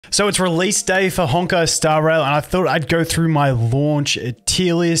So it's release day for Honkai Star Rail, and I thought I'd go through my launch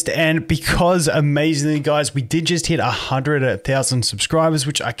tier list. And because amazingly, guys, we did just hit 100,000 subscribers,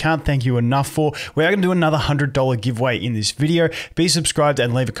 which I can't thank you enough for. We are going to do another $100 giveaway in this video. Be subscribed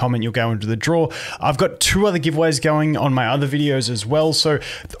and leave a comment. You'll go into the draw. I've got 2 other giveaways going on my other videos as well. So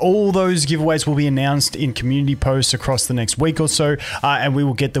all those giveaways will be announced in community posts across the next week or so, and we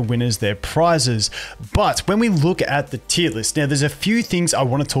will get the winners their prizes. But when we look at the tier list, now there's a few things I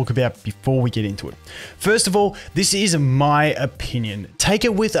want to talk about before we get into it. First of all, this is my opinion. Take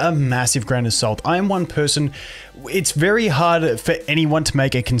it with a massive grain of salt. I am one person. It's very hard for anyone to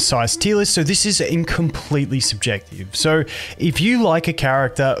make a concise tier list, so this is completely subjective. So if you like a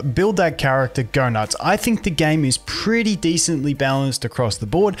character, build that character, go nuts. I think the game is pretty decently balanced across the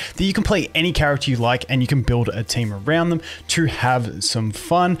board, that you can play any character you like and you can build a team around them to have some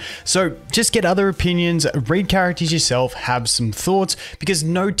fun. So just get other opinions, read characters yourself, have some thoughts, because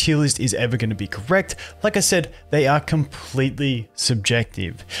no tier list is ever going to be correct. Like I said, they are completely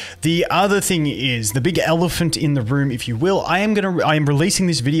subjective. The other thing is the big elephant in the room, if you will. I am releasing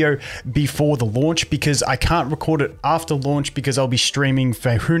this video before the launch because I can't record it after launch because I'll be streaming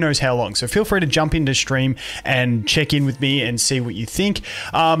for who knows how long. So feel free to jump into stream and check in with me and see what you think.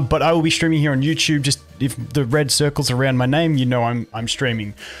 But I will be streaming here on YouTube. Just if the red circles around my name, you know I'm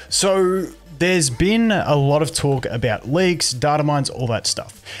streaming. So there's been a lot of talk about leaks, data mines, all that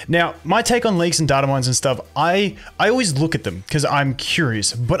stuff. Now, my take on leaks and data mines and stuff, I always look at them because I'm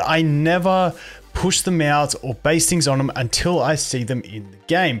curious, but I never push them out or base things on them until I see them in the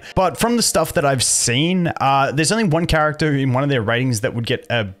game. But from the stuff that I've seen, there's only one character in one of their ratings that would get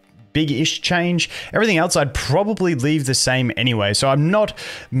a big-ish change. Everything else I'd probably leave the same anyway, so I'm not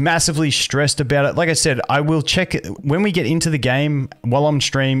massively stressed about it. Like I said, I will check when we get into the game while I'm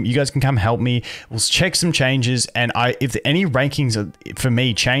stream. You guys can come help me. We'll check some changes, and if any rankings for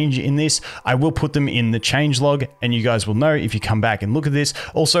me change in this, I will put them in the change log, and you guys will know if you come back and look at this.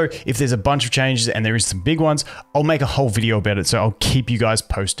 Also, if there's a bunch of changes and there is some big ones, I'll make a whole video about it, so I'll keep you guys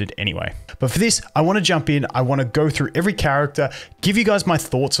posted anyway. But for this, I want to jump in. I want to go through every character, give you guys my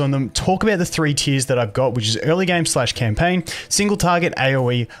thoughts on them, talk about the 3 tiers that I've got, which is early game / campaign, single target,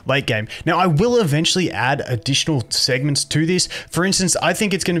 AoE, late game. Now, I will eventually add additional segments to this. For instance, I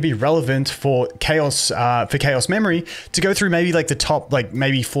think it's going to be relevant for Chaos Memory to go through maybe like the top, like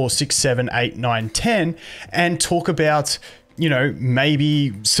maybe 4, 6, 7, 8, 9, 10, and talk about, you know, maybe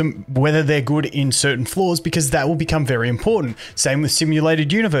whether they're good in certain floors, because that will become very important. Same with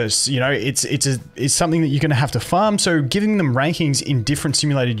simulated universe. You know, it's something that you're going to have to farm. So giving them rankings in different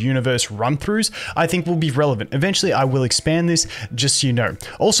simulated universe run throughs, I think will be relevant. Eventually, I will expand this, just so you know.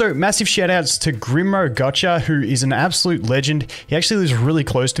 Also, massive shout outs to Grimro Gotcha, who is an absolute legend. He actually lives really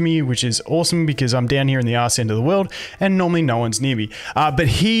close to me, which is awesome because I'm down here in the arse end of the world and normally no one's near me. But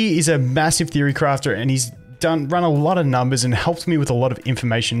he is a massive theory crafter, and he's run a lot of numbers and helped me with a lot of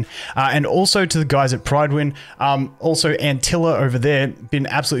information, and also to the guys at Pridewin, also Antilla over there, been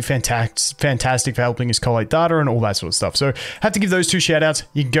absolutely fantastic for helping us collate data and all that sort of stuff. So have to give those 2 shout outs.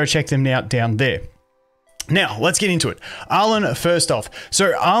 You can go check them out down there. Now, let's get into it. Arlen, first off.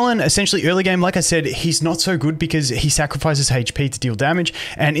 So Arlen, essentially early game, like I said, he's not so good because he sacrifices HP to deal damage.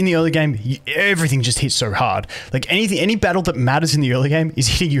 And in the early game, everything just hits so hard. Like any battle that matters in the early game is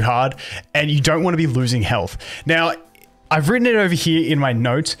hitting you hard, and you don't want to be losing health. Now, I've written it over here in my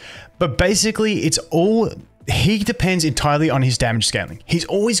notes, but basically it's all... He depends entirely on his damage scaling. He's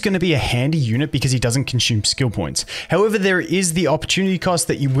always going to be a handy unit because he doesn't consume skill points. However, there is the opportunity cost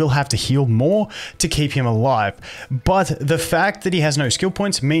that you will have to heal more to keep him alive. But the fact that he has no skill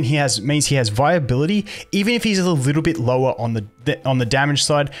points means he has viability, even if he's a little bit lower on the damage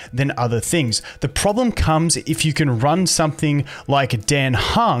side than other things. The problem comes if you can run something like Dan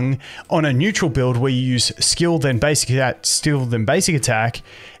Hung on a neutral build where you use skill then basic attack.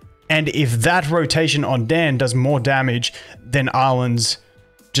 And if that rotation on Dan does more damage than Arlen's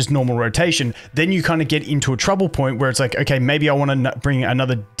just normal rotation, then you kind of get into a trouble point where it's like, okay, maybe I want to bring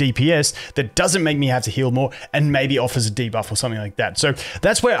another DPS that doesn't make me have to heal more and maybe offers a debuff or something like that. So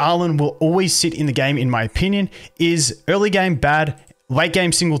that's where Arlen will always sit in the game, in my opinion, is early game bad, late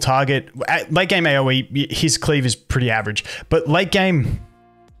game single target, late game AoE, his cleave is pretty average, but late game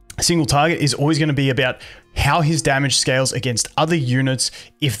single target is always going to be about how his damage scales against other units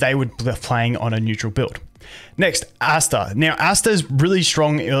if they were playing on a neutral build. Next, Asta. Now, Asta is really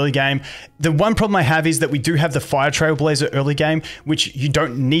strong early game. The one problem I have is that we do have the Fire Trailblazer early game, which you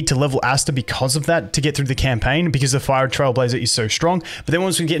don't need to level Asta because of that to get through the campaign, because the Fire Trailblazer is so strong. But then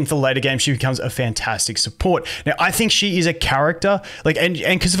once we get into the later game, she becomes a fantastic support. Now, I think she is a character, like, and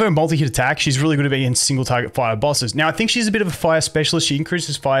because of her multi-hit attack, she's really good at being single target fire bosses. Now, I think she's a bit of a fire specialist. She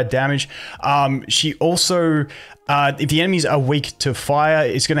increases fire damage. She also... if the enemies are weak to fire,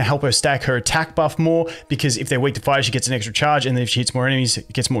 it's going to help her stack her attack buff more, because if they're weak to fire, she gets an extra charge, and then if she hits more enemies,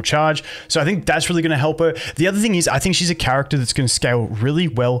 it gets more charge. So I think that's really going to help her. The other thing is, I think she's a character that's going to scale really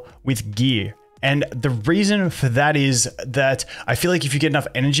well with gear. And the reason for that is that I feel like if you get enough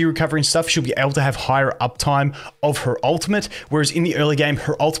energy recovery and stuff, she'll be able to have higher uptime of her ultimate. Whereas in the early game,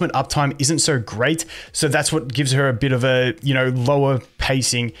 her ultimate uptime isn't so great. So that's what gives her a bit of a, you know, lower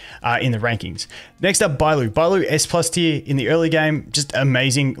pacing in the rankings. Next up, Bailu. Bailu S+ tier in the early game, just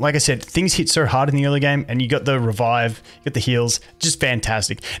amazing. Like I said, things hit so hard in the early game, and you got the revive, you got the heals, just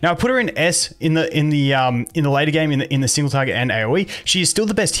fantastic. Now I put her in S in the later game in the single target and AoE. She is still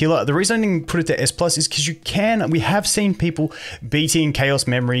the best healer. The reason I didn't put it to S+ is because we have seen people beating Chaos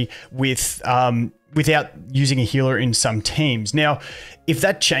Memory with without using a healer in some teams. Now, if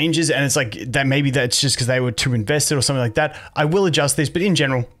that changes and it's like that, maybe that's just because they were too invested or something like that, I will adjust this. But in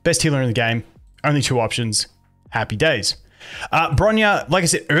general, best healer in the game, only 2 options. Happy days. Bronya, like I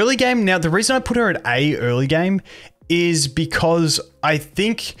said, early game. Now, the reason I put her at A early game is because I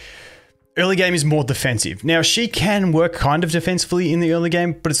think early game is more defensive. Now, she can work kind of defensively in the early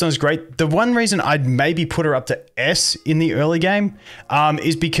game, but it's not as great. The one reason I'd maybe put her up to S in the early game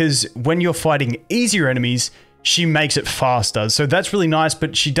is because when you're fighting easier enemies, she makes it faster. So that's really nice,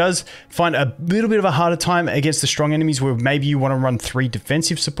 but she does find a little bit of a harder time against the strong enemies where maybe you want to run 3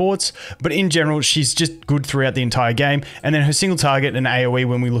 defensive supports. But in general, she's just good throughout the entire game. And then her single target and AoE,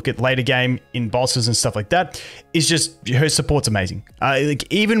 when we look at later game in bosses and stuff like that, is just, her support's amazing.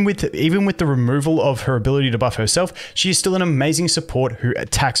 Like even with the removal of her ability to buff herself, she is still an amazing support who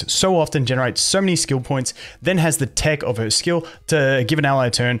attacks so often, generates so many skill points, then has the tech of her skill to give an ally a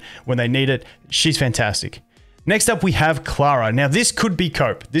turn when they need it. She's fantastic. Next up, we have Clara. Now, this could be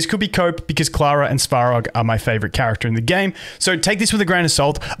Cope. This could be Cope because Clara and Svarog are my favorite character in the game. So take this with a grain of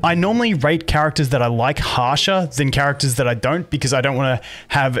salt. I normally rate characters that I like harsher than characters that I don't, because I don't want to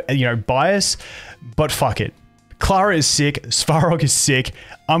have, you know, bias, but fuck it. Clara is sick. Svarog is sick.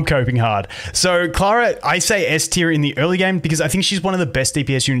 I'm coping hard. So Clara, I say S tier in the early game because I think she's one of the best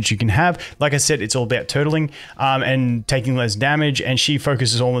DPS units you can have. Like I said, it's all about turtling and taking less damage, and she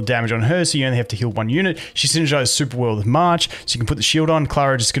focuses all the damage on her, so you only have to heal 1 unit. She synergizes super well with March, so you can put the shield on.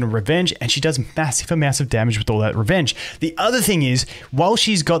 Clara just going to revenge, and she does massive amounts of damage with all that revenge. The other thing is, while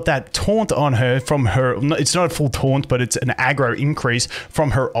she's got that taunt on her from her, it's not a full taunt, but it's an aggro increase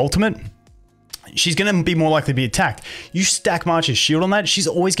from her ultimate, she's going to be more likely to be attacked. You stack March's shield on that, she's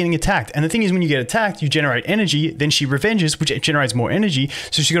always getting attacked. And the thing is, when you get attacked, you generate energy, then she revenges, which generates more energy.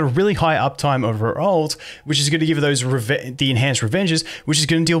 So she's got a really high uptime of her ult, which is going to give her those the enhanced revenges, which is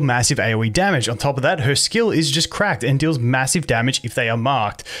going to deal massive AoE damage. On top of that, her skill is just cracked and deals massive damage if they are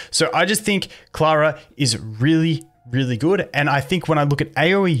marked. So I just think Clara is really good. And I think when I look at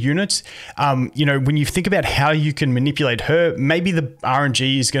AoE units, you know, when you think about how you can manipulate her, maybe the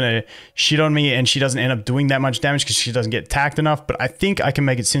RNG is going to shit on me and she doesn't end up doing that much damage because she doesn't get attacked enough. But I think I can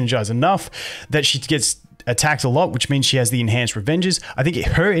make it synergize enough that she gets attacked a lot, which means she has the enhanced revenges. I think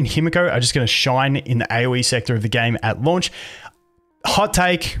her and Himiko are just going to shine in the AoE sector of the game at launch. Hot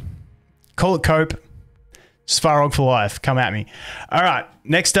take, call it Cope. Svarog for life. Come at me. All right.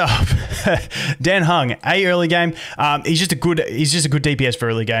 Next up, Dan Hung, A early game. He's just a good DPS for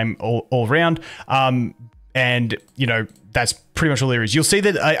early game all around. And you know, that's pretty much all there is. You'll see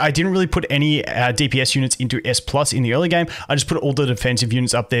that I didn't really put any DPS units into S+ in the early game. I just put all the defensive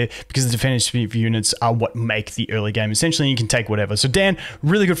units up there because the defensive units are what make the early game. Essentially, you can take whatever. So Dan,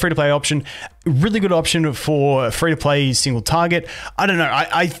 really good free-to-play option. Really good option for free-to-play single target. I don't know.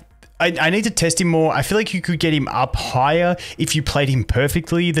 I need to test him more. I feel like you could get him up higher if you played him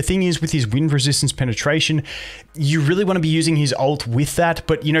perfectly. The thing is, with his wind resistance penetration, you really want to be using his ult with that.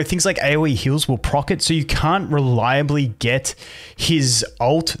 But, you know, things like AoE heals will proc it, so you can't reliably get his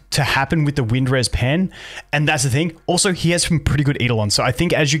ult to happen with the wind res pen. And that's the thing. Also, he has some pretty good Eidolons. So I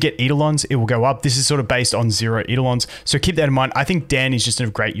think as you get Eidolons, it will go up. This is sort of based on 0 Eidolons. So keep that in mind. I think Dan is just a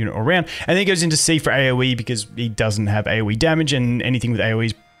great unit all around. And then he goes into C for AoE because he doesn't have AoE damage, and anything with AoE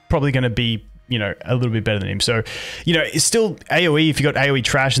is probably going to be, you know, a little bit better than him. So, you know, it's still AoE. If you got AoE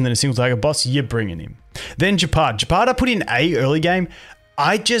trash and then a single target boss, you're bringing him. Then Japard. Japard I put in A early game.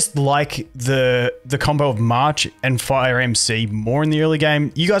 I just like the combo of March and Fire MC more in the early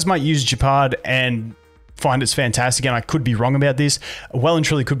game. You guys might use Japard and find it's fantastic, and I could be wrong about this. Well and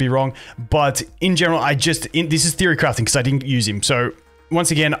truly could be wrong, but in general, this is theory crafting because I didn't use him. So once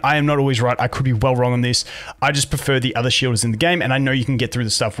again, I am not always right. I could be well wrong on this. I just prefer the other shielders in the game, and I know you can get through the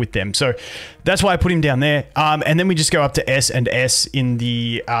stuff with them. So that's why I put him down there. And then we just go up to S and S in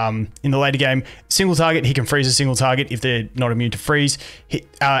the later game. Single target, he can freeze a single target if they're not immune to freeze.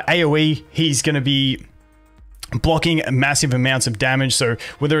 AoE, he's going to be blocking massive amounts of damage. So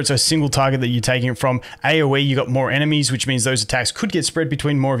whether it's a single target that you're taking it from, AoE, you got more enemies, which means those attacks could get spread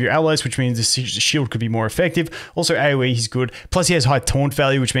between more of your allies, which means the shield could be more effective. Also AoE, he's good. Plus he has high taunt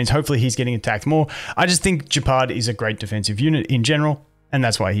value, which means hopefully he's getting attacked more. I just think Jeopard is a great defensive unit in general, and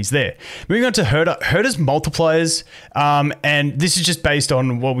that's why he's there. Moving on to Herder. Herder's multipliers, and this is just based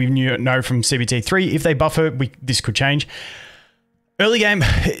on what we know from CBT3. If they buff her, this could change. Early game,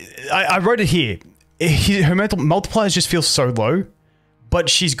 I wrote it here. Her multipliers just feel so low, but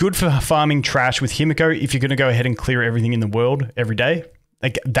she's good for farming trash with Himiko if you're going to go ahead and clear everything in the world every day.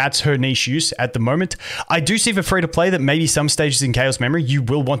 Like, that's her niche use at the moment. I do see for free to play that maybe some stages in Chaos Memory, you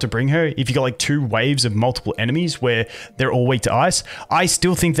will want to bring her if you got like 2 waves of multiple enemies where they're all weak to ice. I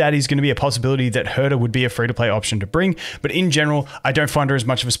still think that is going to be a possibility that Herder would be a free to play option to bring. But in general, I don't find her as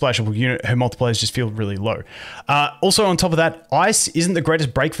much of a splashable unit. Her multipliers just feel really low. Also on top of that, ice isn't the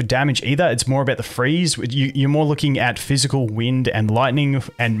greatest break for damage either. It's more about the freeze. You're more looking at physical wind and lightning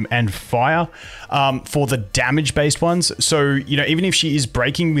and fire for the damage based ones. So, you know, even if she is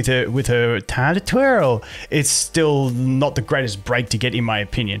breaking with her time to twirl, it's still not the greatest break to get, in my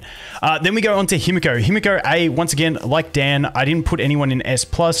opinion. Then we go on to Himiko. Himiko A, once again, like Dan, I didn't put anyone in S+.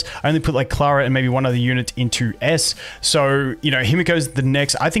 I only put like Clara and maybe one other unit into S. So, you know, Himiko's the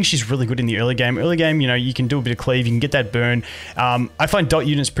next. I think she's really good in the early game. Early game, you know, you can do a bit of cleave, you can get that burn. I find dot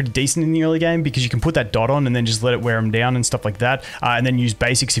units pretty decent in the early game because you can put that dot on and then just let it wear them down and stuff like that. And then use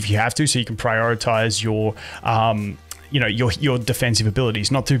basics if you have to, so you can prioritize your you know, your defensive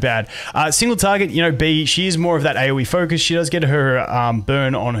abilities. Not too bad. Single target, you know, B, she is more of that AoE focus. She does get her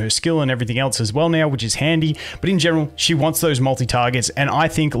burn on her skill and everything else as well now, which is handy. But in general, she wants those multi-targets. And I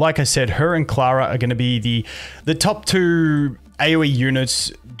think, like I said, her and Clara are going to be the top 2 AoE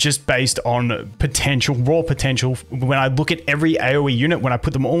units just based on potential, raw potential. When I look at every AoE unit, when I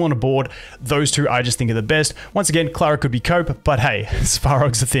put them all on a board, those 2 I just think are the best. Once again, Clara could be cope, but hey,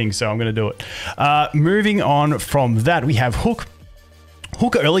 Svarog's a thing, so I'm going to do it. Moving on from that, we have Hook.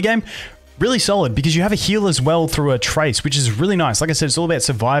 Hook early game, really solid because you have a heal as well through a trace, which is really nice. Like I said, it's all about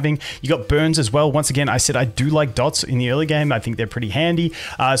surviving. You got burns as well. Once again, I said I do like dots in the early game. I think they're pretty handy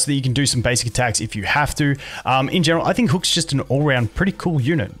so that you can do some basic attacks if you have to. In general, I think Hook's just an all-round pretty cool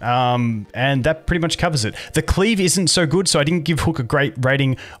unit, and that pretty much covers it. The cleave isn't so good, so I didn't give Hook a great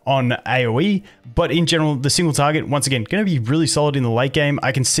rating on AoE, but in general, the single target, once again, going to be really solid in the late game.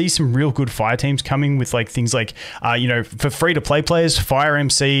 I can see some real good fire teams coming with like things like, you know, for free-to-play players, Fire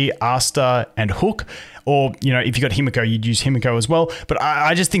MC, Asta, and Hook, or, you know, if you got Himiko, you'd use Himiko as well. But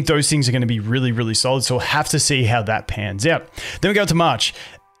I just think those things are going to be really, really solid, so we'll have to see how that pans out. Then we go to March.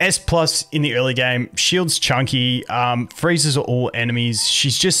 S+ in the early game, shield's chunky, freezes all enemies.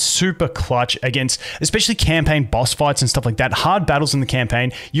 She's just super clutch against, especially campaign boss fights and stuff like that. Hard battles in the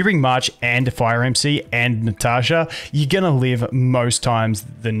campaign, you bring March and Fire MC and Natasha, you're gonna live most times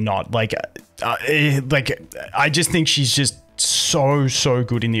than not. Like I just think she's just so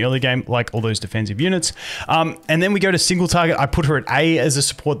good in the early game, like all those defensive units. And then we go to single target. I put her at A as a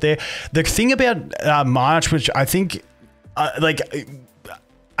support there. The thing about March, which I think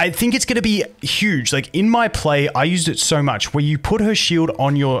I think it's going to be huge. Like in my play, I used it so much where you put her shield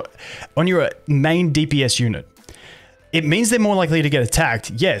on your main DPS unit. It means they're more likely to get attacked,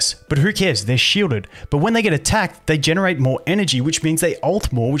 yes, but who cares? They're shielded. But when they get attacked, they generate more energy, which means they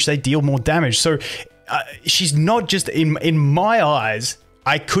ult more, which they deal more damage. So she's not just, in my eyes,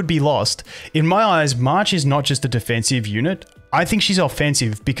 I could be lost. In my eyes, March is not just a defensive unit. I think she's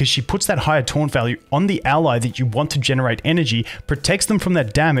offensive because she puts that higher taunt value on the ally that you want to generate energy, protects them from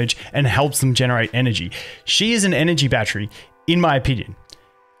that damage, and helps them generate energy. She is an energy battery, in my opinion.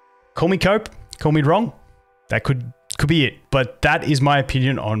 Call me cope, call me wrong. That could be it, but that is my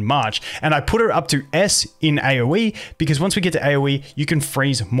opinion on March. And I put her up to S in AoE because once we get to AoE, you can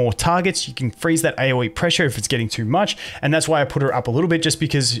freeze more targets. You can freeze that AoE pressure if it's getting too much. And that's why I put her up a little bit, just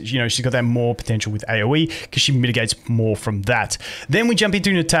because, you know, she's got that more potential with AoE because she mitigates more from that. Then we jump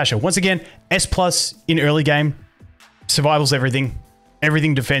into Natasha. Once again, S+ in early game, survival's everything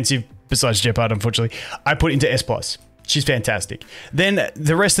defensive besides Jeopard, unfortunately. I put into S+. She's fantastic. Then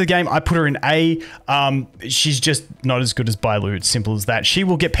the rest of the game, I put her in A. She's just not as good as Bailu. It's simple as that. She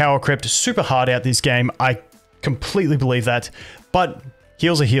will get power crept super hard out this game. I completely believe that. But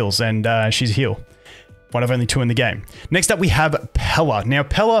heals are heals, and she's a heal. one of only 2 in the game. Next up, we have Pella. Now,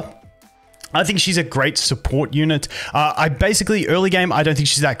 Pella, I think she's a great support unit. I basically, early game, I don't think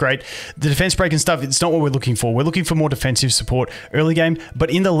she's that great. The defense break and stuff, it's not what we're looking for. We're looking for more defensive support early game,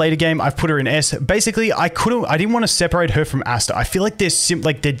 but in the later game, I've put her in S. Basically, I didn't want to separate her from Asta. I feel like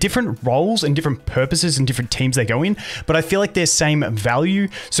they're different roles and different purposes and different teams they go in, but I feel like they're same value,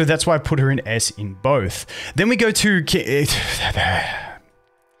 so that's why I put her in S in both. Then we go to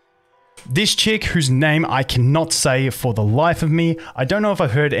this chick whose name I cannot say for the life of me. I don't know if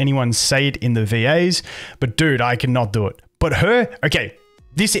I've heard anyone say it in the VAs, but dude, I cannot do it. But her, okay,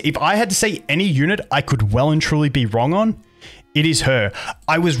 if I had to say any unit I could well and truly be wrong on, it is her.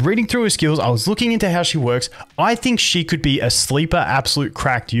 I was reading through her skills. I was looking into how she works. I think she could be a sleeper, absolute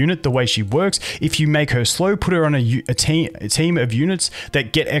cracked unit the way she works. If you make her slow, put her on a team of units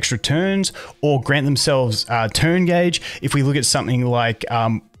that get extra turns or grant themselves turn gauge. If we look at something like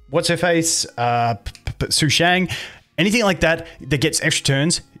what's her face? Su Shang. Anything like that that gets extra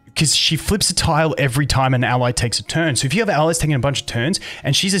turns, because she flips a tile every time an ally takes a turn. So if you have allies taking a bunch of turns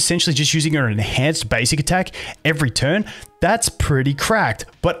and she's essentially just using her enhanced basic attack every turn, that's pretty cracked.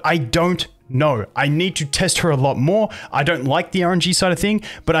 But I don't know. I need to test her a lot more. I don't like the RNG side of thing,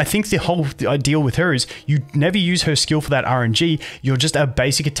 but I think the whole deal with her is you never use her skill for that RNG. You're just a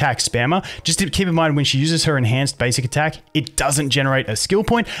basic attack spammer. Just to keep in mind, when she uses her enhanced basic attack, it doesn't generate a skill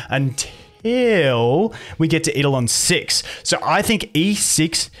point until we get to Eidolon 6. So I think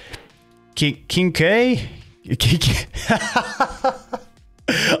E6 King K.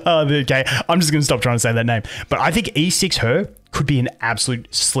 Okay, I'm just going to stop trying to say that name. But I think E6 her could be an absolute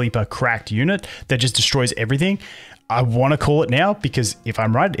sleeper cracked unit that just destroys everything. I want to call it now because if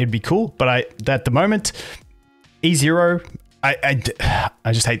I'm right, it'd be cool. But at the moment, E0, I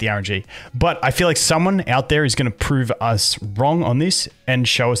just hate the RNG. But I feel like someone out there is going to prove us wrong on this and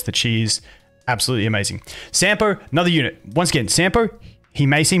show us that she is absolutely amazing. Sampo, another unit. Once again, Sampo, he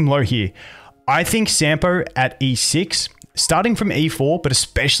may seem low here. I think Sampo at E6, starting from E4, but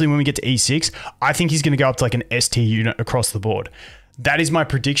especially when we get to E6, I think he's going to go up to like an S tier unit across the board. That is my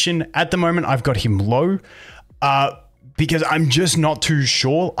prediction. At the moment, I've got him low because I'm just not too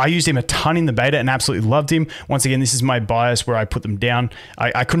sure. I used him a ton in the beta and absolutely loved him. Once again, this is my bias where I put them down.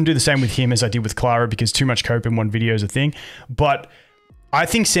 I couldn't do the same with him as I did with Clara because too much cope in one video is a thing. But I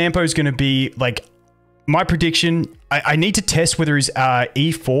think Sampo is going to be like, my prediction, I need to test whether his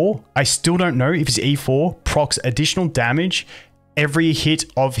E4, I still don't know if his E4 procs additional damage every hit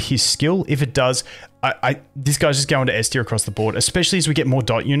of his skill. If it does, this guy's just going to S tier across the board, especially as we get more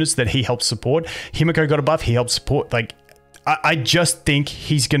dot units that he helps support. Himiko got a buff, he helps support. Like, I just think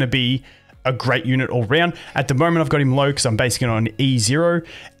he's going to be a great unit all round. At the moment, I've got him low because I'm basing it on E0.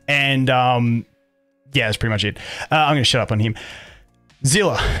 And yeah, that's pretty much it. I'm going to shut up on him.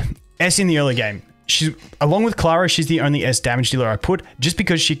 Zilla, S in the early game. She's, along with Clara, she's the only S damage dealer I put just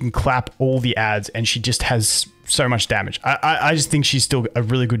because she can clap all the ads and she just has so much damage. I just think she's still a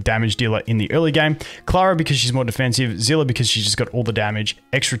really good damage dealer in the early game. Clara because she's more defensive. Zilla because she's just got all the damage,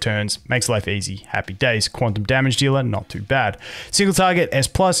 extra turns, makes life easy, happy days. Quantum damage dealer, not too bad. Single target, S+.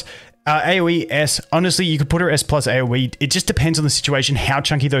 AoE S, honestly, you could put her S plus AoE. It just depends on the situation, how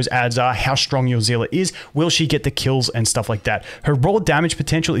chunky those ads are, how strong your Zilla is. Will she get the kills and stuff like that? Her raw damage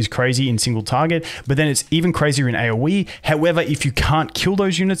potential is crazy in single target, but then it's even crazier in AoE. However, if you can't kill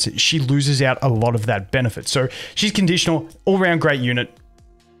those units, she loses out a lot of that benefit. So she's conditional, all-round great unit.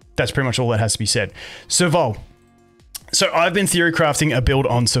 That's pretty much all that has to be said. Serval. So I've been theory crafting a build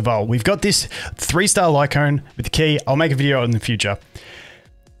on Serval. We've got this 3-star Lycone with the key. I'll make a video in the future.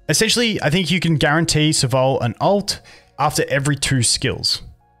 Essentially, I think you can guarantee Serval an ult after every 2 skills.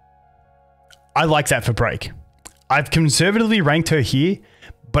 I like that for break. I've conservatively ranked her here,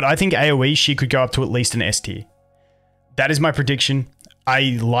 but I think AoE, she could go up to at least an S tier. That is my prediction.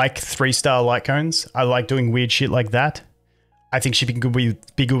 I like 3-star light cones. I like doing weird shit like that. I think she can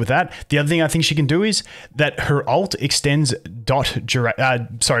be good with that. The other thing I think she can do is that her ult extends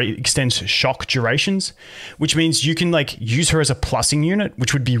extends shock durations, which means you can like use her as a plussing unit,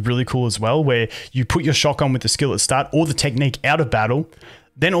 which would be really cool as well, where you put your shock on with the skill at start or the technique out of battle.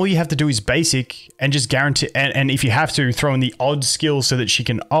 Then all you have to do is basic and just guarantee, and if you have to, throw in the odd skill so that she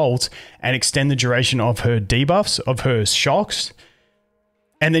can ult and extend the duration of her debuffs, of her shocks.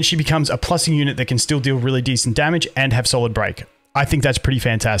 And then she becomes a plussing unit that can still deal really decent damage and have solid break. I think that's pretty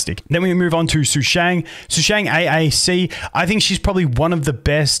fantastic. Then we move on to Su Shang. Su Shang AAC. I think she's probably one of the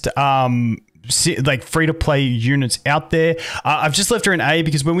best like free-to-play units out there. I've just left her in A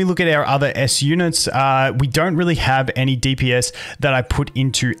because when we look at our other S units, we don't really have any DPS that I put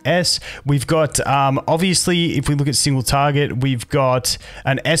into S. We've got, obviously, if we look at single target, we've got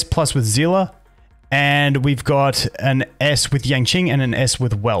an S plus with Zilla. and we've got an S with Yangqing and an S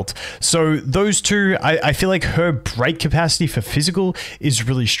with Welt. So those two, I feel like her break capacity for physical is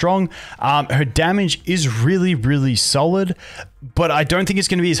really strong. Her damage is really, really solid, but I don't think it's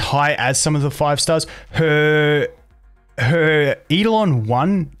going to be as high as some of the 5 stars. Her Eidolon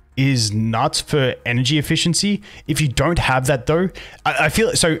 1 is nuts for energy efficiency. If you don't have that though, I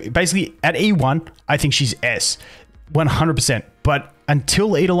feel so basically at E1, I think she's S 100%, but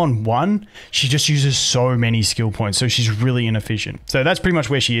until Eidolon 1, she just uses so many skill points, so she's really inefficient. So that's pretty much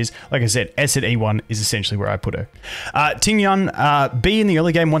where she is. Like I said, S at E1 is essentially where I put her. Ting Yun, B in the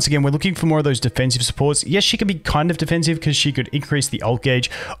early game. Once again, we're looking for more of those defensive supports. Yes, she can be kind of defensive because she could increase the ult gauge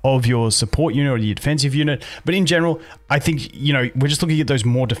of your support unit or your defensive unit, but in general, I think, you know, we're just looking at those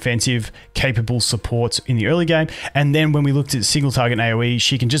more defensive, capable supports in the early game. And then when we looked at single target AoE,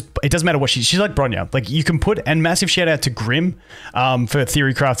 she can just, it doesn't matter what she's like Bronya. Like you can put, and massive shout out to Grim for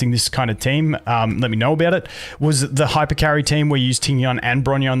theory crafting this kind of team. Let me know about it. Was the hyper carry team where you use Ting Yun and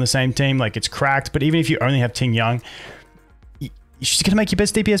Bronya on the same team? Like it's cracked, but even if you only have Ting Yun, she's going to make your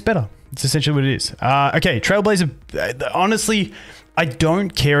best DPS better. It's essentially what it is. Okay, Trailblazer, honestly, I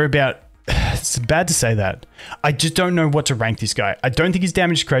don't care about, it's bad to say that. I just don't know what to rank this guy. I don't think his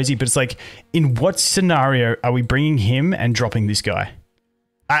damage is crazy, but it's like, in what scenario are we bringing him and dropping this guy?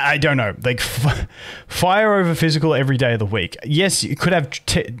 I don't know. Like, fire over physical every day of the week. Yes, you could have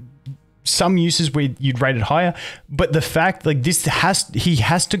some uses where you'd rate it higher, but the fact, like, he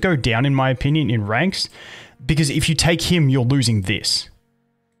has to go down, in my opinion, in ranks, because if you take him, you're losing this.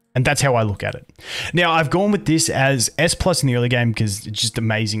 And that's how I look at it. Now, I've gone with this as S+ in the early game because it's just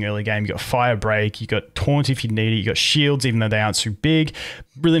amazing early game. You got Fire Break, you got Taunt if you need it, you got Shields, even though they aren't so big.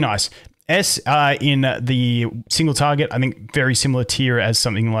 Really nice. S in the single target, I think very similar tier as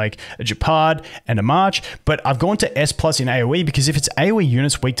something like a Japard and a March, but I've gone to S+ in AoE because if it's AoE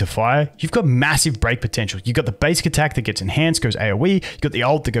units weak to fire, you've got massive break potential. You've got the basic attack that gets enhanced, goes AoE, you've got the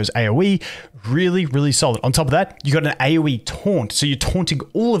ult that goes AoE, really, really solid. On top of that, you got an AoE taunt, so you're taunting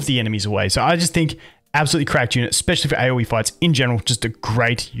all of the enemies away. So I just think absolutely cracked unit, especially for AoE fights. In general, just a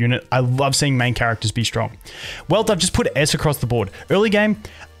great unit. I love seeing main characters be strong. Well, I've just put S across the board. Early game,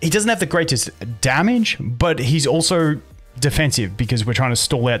 he doesn't have the greatest damage, but he's also defensive because we're trying to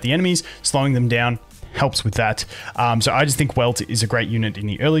stall out the enemies. Slowing them down helps with that. So I just think Welt is a great unit in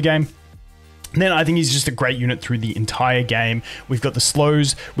the early game. And then I think he's just a great unit through the entire game. We've got the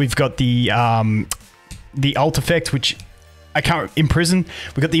slows, we've got the ult effect, which I can't imprison.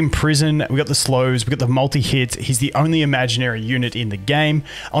 We got the imprison, we got the slows, we got the multi-hit. He's the only imaginary unit in the game.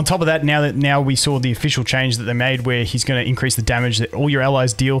 On top of that, now we saw the official change that they made where he's going to increase the damage that all your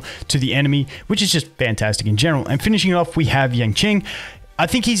allies deal to the enemy, which is just fantastic in general. And finishing it off, we have Yangqing. I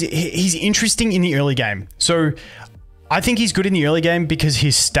think he's interesting in the early game. So I think he's good in the early game because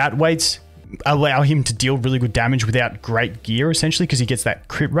his stat weights allow him to deal really good damage without great gear, essentially, because he gets that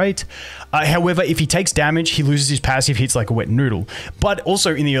crit rate. However, if he takes damage, he loses his passive hits like a wet noodle. But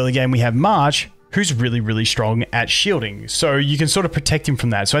also in the early game, we have March, who's really, really strong at shielding. So you can sort of protect him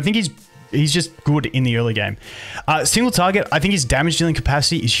from that. So I think he's just good in the early game. Single target, I think his damage dealing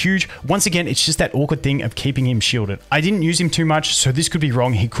capacity is huge. Once again, it's just that awkward thing of keeping him shielded. I didn't use him too much, so this could be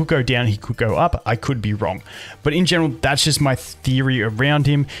wrong. He could go down, he could go up. I could be wrong. But in general, that's just my theory around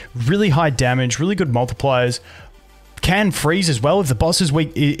him. Really high damage, really good multipliers. Can freeze as well if the boss is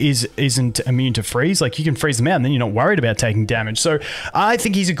weak, isn't immune to freeze. Like you can freeze them out and then you're not worried about taking damage. So I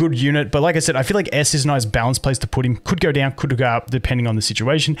think he's a good unit, but like I said, I feel like S is a nice balanced place to put him. Could go down, could go up depending on the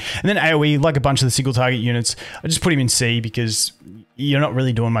situation. And then AoE, like a bunch of the single target units, I just put him in C because you're not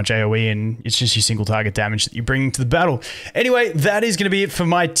really doing much AoE and it's just your single target damage that you're bringing to the battle. Anyway, that is going to be it for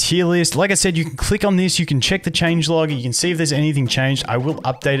my tier list. Like I said, you can click on this, you can check the change log, you can see if there's anything changed. I will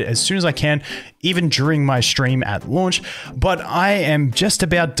update it as soon as I can, even during my stream at launch. But I am just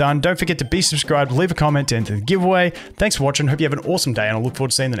about done. Don't forget to be subscribed, leave a comment, enter the giveaway. Thanks for watching. Hope you have an awesome day and I look forward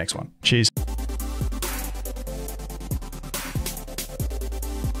to seeing the next one. Cheers.